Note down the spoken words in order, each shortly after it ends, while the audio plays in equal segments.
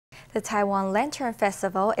The Taiwan Lantern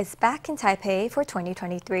Festival is back in Taipei for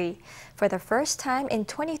 2023. For the first time in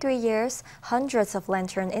 23 years, hundreds of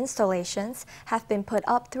lantern installations have been put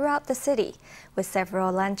up throughout the city, with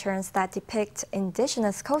several lanterns that depict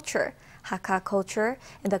indigenous culture, Hakka culture,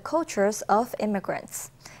 and the cultures of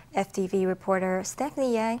immigrants. FTV reporter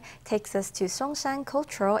Stephany Yang takes us to Songshan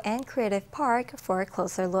Cultural and Creative Park for a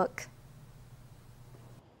closer look.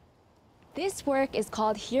 This work is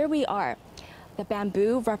called Here We Are. The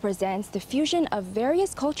bamboo represents the fusion of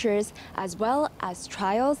various cultures as well as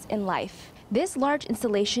trials in life. This large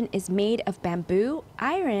installation is made of bamboo,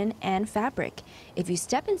 iron, and fabric. If you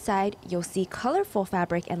step inside, you'll see colorful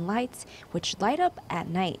fabric and lights which light up at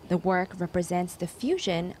night. The work represents the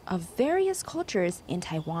fusion of various cultures in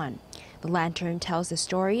Taiwan. The lantern tells the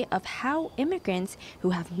story of how immigrants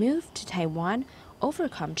who have moved to Taiwan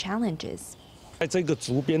overcome challenges.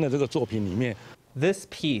 This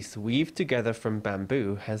piece, weaved together from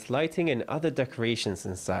bamboo, has lighting and other decorations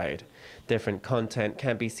inside. Different content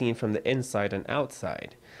can be seen from the inside and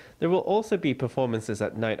outside. There will also be performances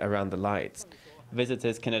at night around the lights.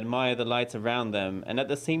 Visitors can admire the lights around them and at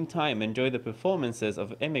the same time enjoy the performances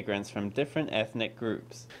of immigrants from different ethnic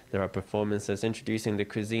groups. There are performances introducing the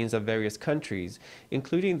cuisines of various countries,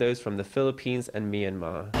 including those from the Philippines and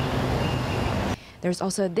Myanmar. There's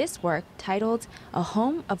also this work titled A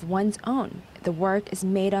Home of One's Own. The work is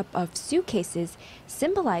made up of suitcases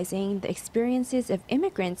symbolizing the experiences of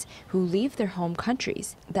immigrants who leave their home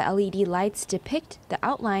countries. The LED lights depict the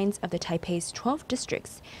outlines of the Taipei's 12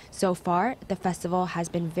 districts. So far, the festival has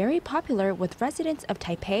been very popular with residents of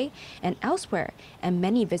Taipei and elsewhere, and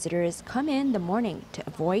many visitors come in the morning to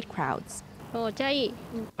avoid crowds.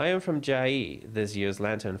 I am from Jiayi. This year's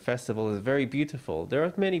Lantern Festival is very beautiful. There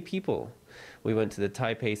are many people. We went to the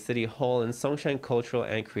Taipei City Hall and Songshan Cultural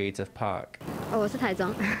and Creative Park.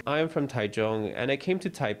 I am from Taichung, and I came to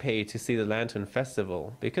Taipei to see the Lantern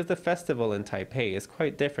Festival because the festival in Taipei is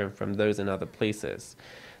quite different from those in other places.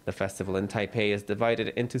 The festival in Taipei is divided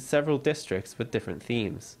into several districts with different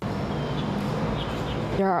themes.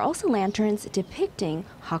 There are also lanterns depicting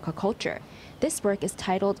Hakka culture. This work is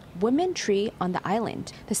titled Women Tree on the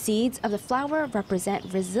Island. The seeds of the flower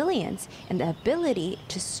represent resilience and the ability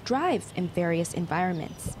to strive in various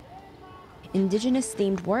environments. Indigenous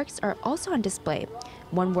themed works are also on display.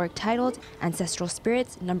 One work titled Ancestral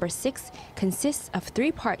Spirits No. 6 consists of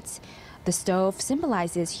 3 parts. The stove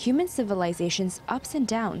symbolizes human civilization's ups and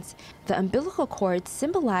downs. The umbilical cord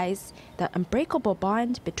symbolizes the unbreakable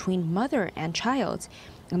bond between mother and child.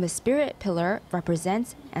 And the spirit pillar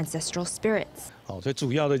represents ancestral spirits.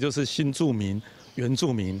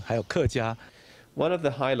 One of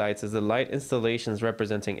the highlights is the light installations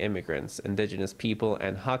representing immigrants, indigenous people,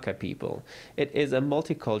 and Hakka people. It is a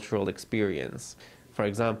multicultural experience. For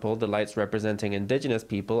example, the lights representing indigenous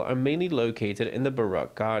people are mainly located in the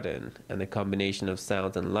Baroque garden, and the combination of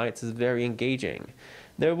sounds and lights is very engaging.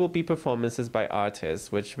 There will be performances by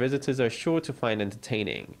artists, which visitors are sure to find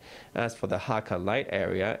entertaining. As for the Hakka light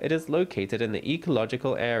area, it is located in the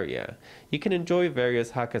ecological area. You can enjoy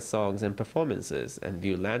various Hakka songs and performances and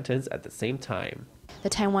view lanterns at the same time. The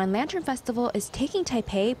Taiwan Lantern Festival is taking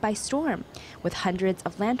Taipei by storm. With hundreds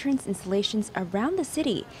of lanterns installations around the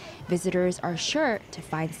city, visitors are sure to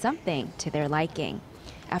find something to their liking.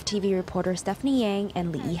 FTV reporter Stephany Yang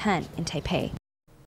and Li Yihan in Taipei.